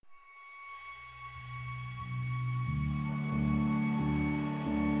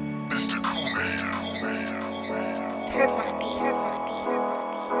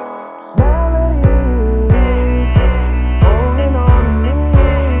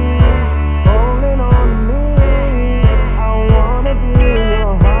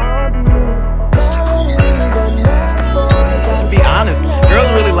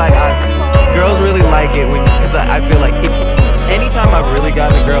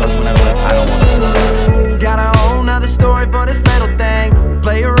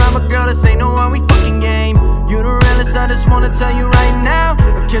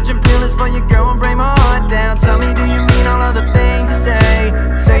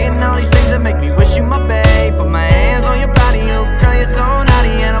make me wish you my babe. Put my hands on your body, oh girl, you're so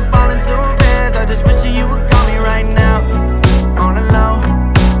naughty, and I'm falling too fast. I just wish that you would call me right now. On the low,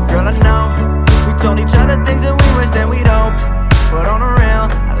 girl, I know we told each other things that we wish that we'd hoped, but on the real,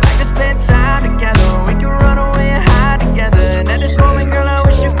 I like to spend time together. We can run away and hide together, and at this moment, girl, I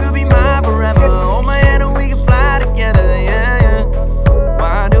wish you could be mine forever. Hold my hand and we can fly together, yeah, yeah.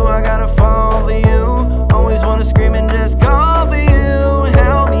 Why do I gotta fall for you? Always wanna scream and just call for you.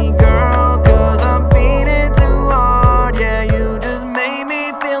 Help me, girl, cause I'm feeling too hard. Yeah, you just made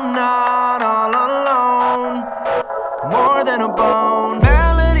me feel not all alone. More than a bone.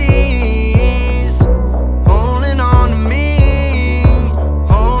 Melodies holding on to me,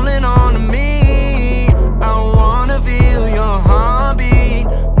 holding on to me. I wanna feel your heartbeat.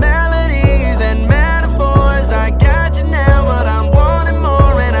 Melodies and metaphors, I got you now, but I'm wanting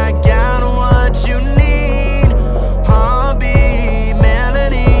more, and I got what you need. Heartbeat,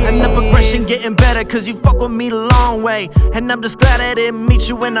 melodies. And the progression getting better, cause you fuck with me the long way. And I'm just glad I didn't meet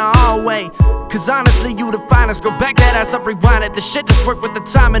you in the hallway, cause honestly, you the finest. Go back that ass up, rewind it. The shit just work with the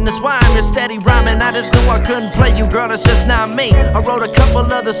timing. That's why I'm your steady rhyming. I just knew I couldn't play you, girl, that's just not me. I wrote a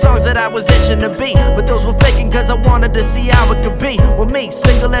couple other songs that I was itching to be, but those were faking cause I wanted to see how it could be. With me,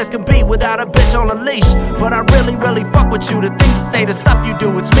 single as can be, without a bitch on a leash. But I really, really fuck with you. The things you say, the stuff you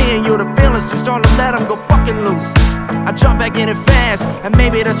do, it's me and you. The feelings too strong to let them go fucking loose. I jump back in it fast, and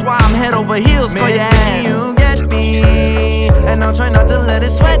maybe that's why I'm head over heels for your ass. You get me, and I'll try not to let it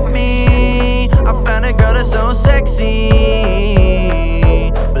sweat me. I found a girl that's so sexy.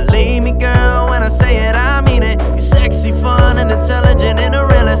 Believe me, girl, when I say it, I mean it. You're sexy, fun, and intelligent, and the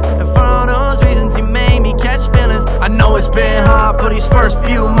realest. And for all those reasons, you made me catch feelings. I know it's been hard for these first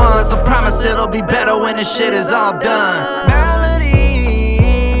few months. I promise it'll be better when this shit is all done.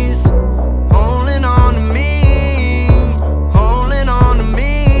 Melodies holding on to me, holding on to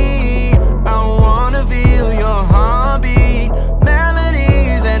me. I wanna feel your heartbeat.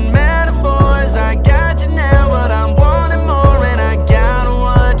 Melodies and metaphors, I got you now, but I'm wanting more, and I got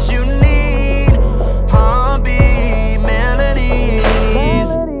what you need. Heartbeat,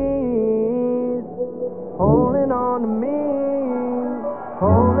 melodies holding on to me,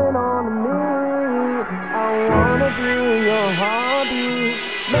 holding on to me. I wanna feel your heartbeat.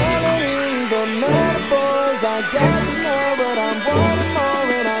 Melodies and metaphors, I got you now, but I'm wanting more,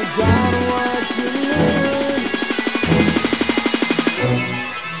 and I got what you need.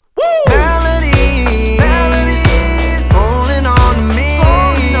 Melodies, melodies holding on to me,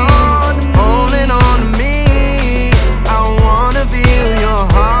 holding on to me. I wanna feel your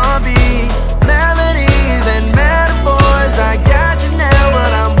heartbeat. Melodies and metaphors, I got you now,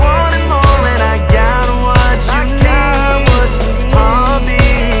 but I'm wanting more, and I got what you need.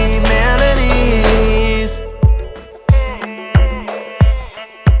 Heartbeat, melodies.